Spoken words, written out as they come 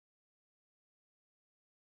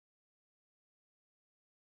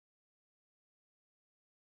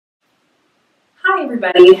Hi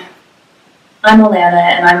everybody, I'm Alana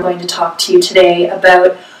and I'm going to talk to you today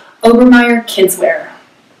about Obermeyer kids wear.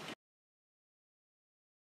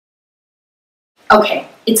 Okay,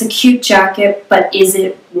 it's a cute jacket, but is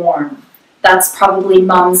it warm? That's probably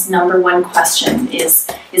mom's #1 question is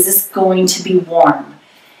this going to be warm?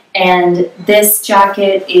 And this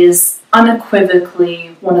jacket is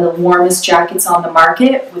unequivocally one of the warmest jackets on the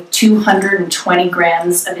market with 220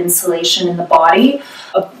 grams of insulation in the body.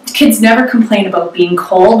 Kids never complain about being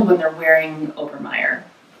cold when they're wearing Obermeyer.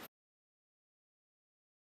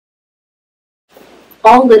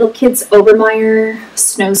 All little kids' Obermeyer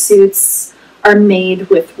snowsuits are made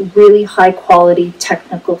with really high quality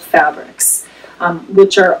technical fabrics,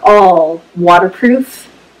 which are all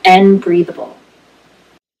waterproof and breathable.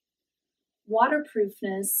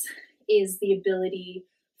 Waterproofness is the ability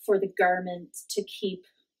for the garment to keep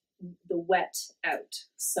the wet out.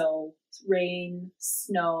 So rain,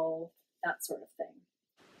 snow, that sort of thing.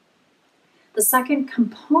 The second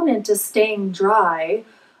component is staying dry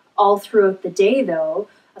all throughout the day though,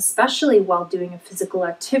 especially while doing a physical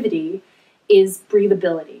activity, is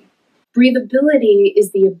breathability. Breathability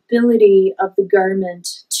is the ability of the garment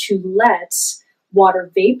to let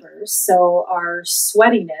water vapor, so our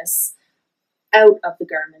sweatiness, out of the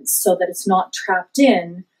garments so that it's not trapped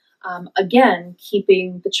in, again,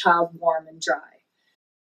 keeping the child warm and dry.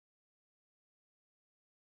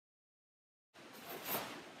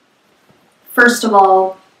 First of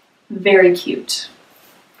all, very cute.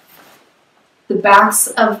 The backs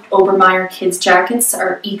of Obermeyer kids jackets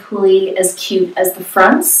are equally as cute as the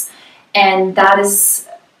fronts, and that is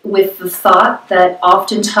with the thought that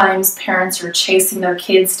oftentimes parents are chasing their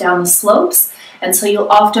kids down the slopes, and so you'll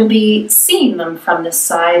often be seeing them from this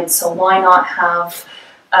side, so why not have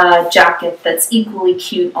a jacket that's equally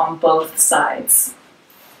cute on both sides?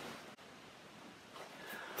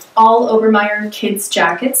 All Obermeyer kids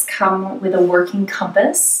jackets come with a working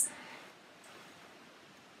compass,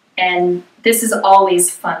 and this is always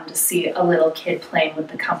fun to see a little kid playing with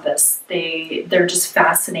the compass. They're just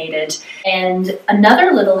fascinated. And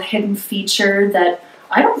another little hidden feature that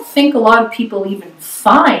I don't think a lot of people even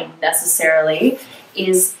find necessarily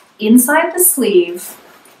is inside the sleeve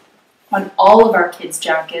on all of our kids'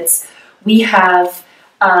 jackets, we have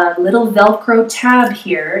a little Velcro tab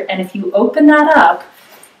here, and if you open that up,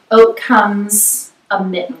 out comes a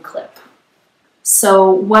mitten clip.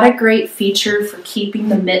 So what a great feature for keeping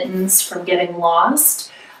the mittens from getting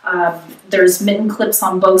lost. There's mitten clips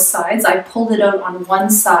on both sides. I pulled it out on one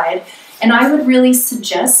side, and I would really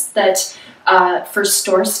suggest that for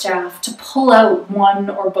store staff to pull out one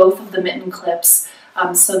or both of the mitten clips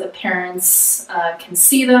so that parents can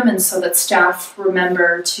see them and so that staff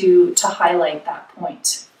remember to highlight that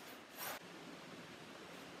point.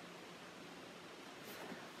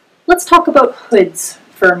 Let's talk about hoods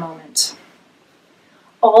for a moment.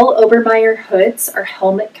 All Obermeyer hoods are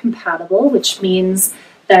helmet compatible, which means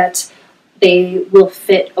that they will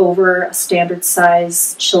fit over a standard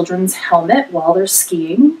size children's helmet while they're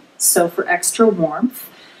skiing, so for extra warmth.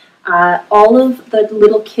 All of the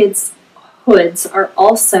little kids' hoods are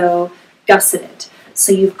also gusseted.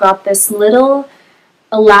 So you've got this little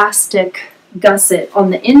elastic gusset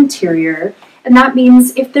on the interior, and that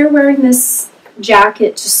means if they're wearing this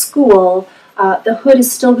jacket to school, the hood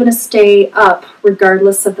is still going to stay up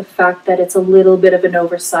regardless of the fact that it's a little bit of an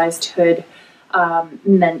oversized hood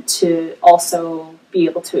meant to also be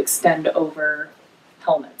able to extend over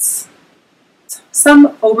helmets.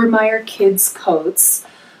 Some Obermeyer kids coats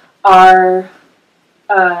are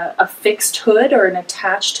a fixed hood or an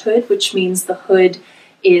attached hood, which means the hood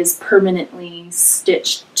is permanently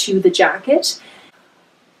stitched to the jacket.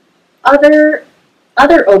 Other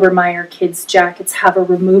Obermeyer kids jackets have a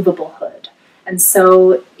removable hood. And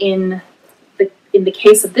so in the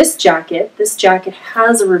case of this jacket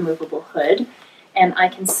has a removable hood, and I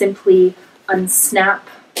can simply unsnap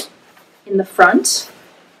in the front,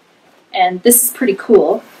 and this is pretty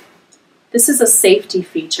cool. This is a safety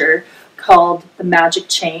feature called the magic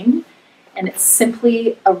chain, and it's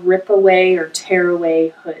simply a rip away or tear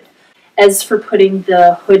away hood. As for putting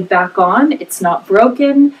the hood back on, it's not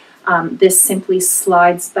broken. This simply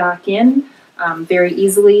slides back in very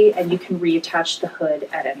easily, and you can reattach the hood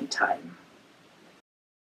at any time.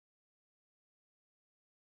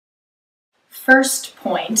 First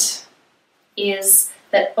point is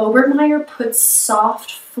that Obermeyer puts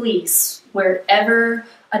soft fleece wherever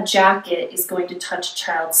a jacket is going to touch a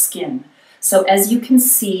child's skin. So as you can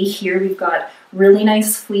see here, we've got really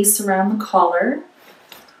nice fleece around the collar.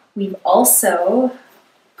 We've also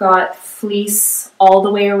got fleece all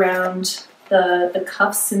the way around the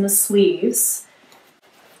cuffs and the sleeves.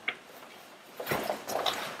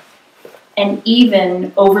 and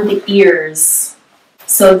even over the ears.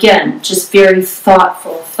 So again, just very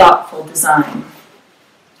thoughtful design.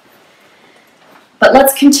 But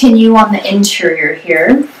let's continue on the interior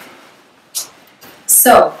here.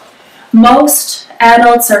 So, most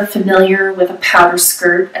adults are familiar with a powder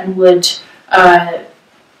skirt and would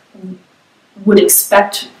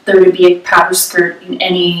expect there to be a powder skirt in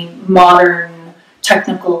any modern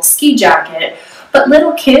technical ski jacket, but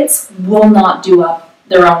little kids will not do up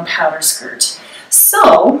their own powder skirt.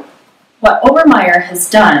 So, what Obermeyer has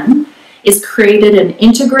done is created an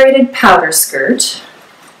integrated powder skirt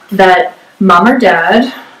that mom or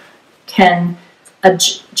dad can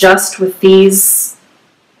adjust with these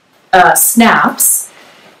snaps,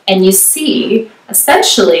 and you see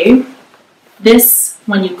essentially this,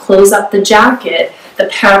 when you close up the jacket, the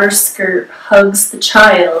powder skirt hugs the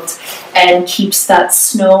child and keeps that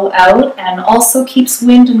snow out and also keeps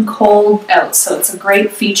wind and cold out. So it's a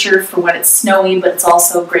great feature for when it's snowy, but it's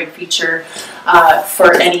also a great feature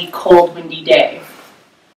for any cold, windy day.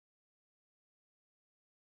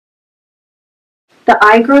 The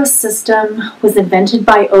iGrow system was invented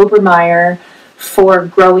by Obermeyer for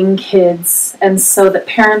growing kids, and so that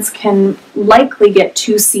parents can likely get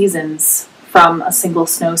 2 seasons from a single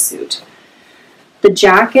snowsuit. The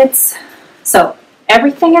jackets, so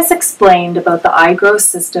everything is explained about the iGrow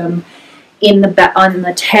system on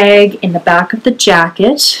the tag in the back of the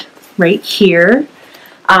jacket, right here,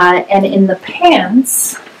 and in the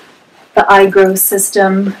pants, the iGrow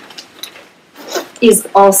system is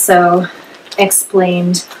also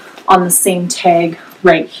explained on the same tag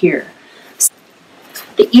right here.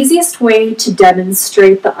 The easiest way to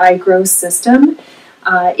demonstrate the iGrow system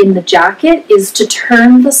in the jacket is to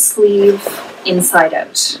turn the sleeve inside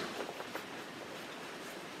out.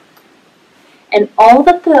 And all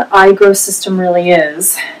that the iGrow system really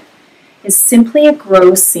is simply a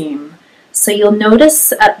grow seam. So you'll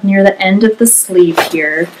notice near the end of the sleeve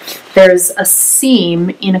here, there's a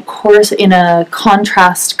seam in a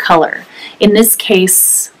contrast color. In this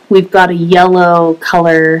case, we've got a yellow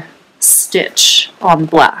color stitch on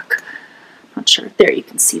black. Not sure, there you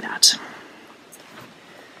can see that.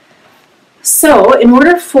 So in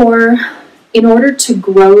order to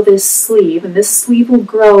grow this sleeve, and this sleeve will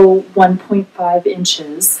grow 1.5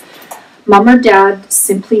 inches, mom or dad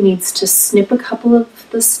simply needs to snip a couple of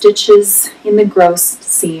the stitches in the grow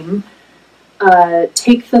seam,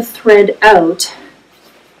 take the thread out,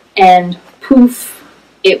 and poof,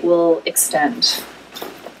 it will extend.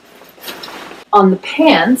 On the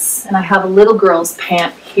pants, and I have a little girl's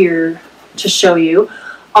pant here to show you,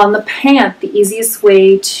 on the pant, the easiest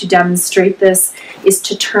way to demonstrate this is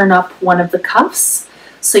to turn up one of the cuffs.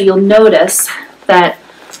 So you'll notice that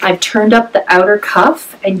I've turned up the outer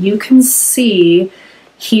cuff, and you can see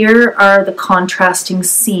here are the contrasting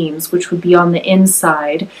seams, which would be on the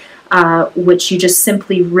inside, which you just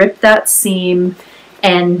simply rip that seam,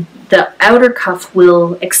 and the outer cuff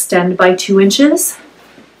will extend by 2 inches,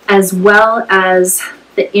 as well as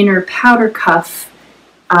the inner powder cuff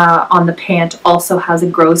on the pant also has a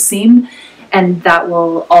grow seam, and that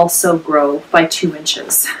will also grow by 2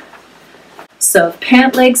 inches. So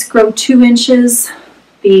pant legs grow 2 inches,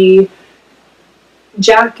 the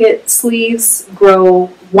jacket sleeves grow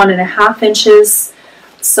 1.5 inches,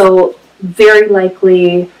 so very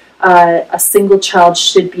likely a single child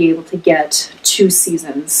should be able to get 2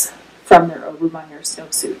 seasons from their Obermeyer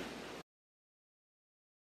snowsuit.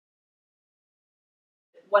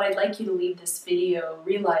 What I'd like you to leave this video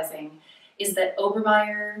realizing is that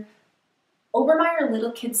Obermeyer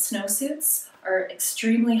little kids snowsuits are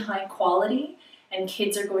extremely high quality, and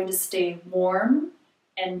kids are going to stay warm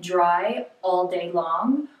and dry all day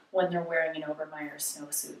long when they're wearing an Obermeyer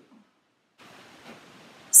snowsuit.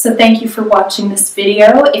 So thank you for watching this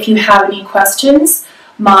video. If you have any questions,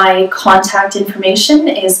 my contact information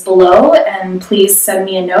is below, and please send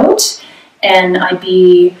me a note, and I'd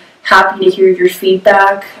be happy to hear your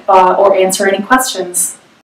feedback or answer any questions.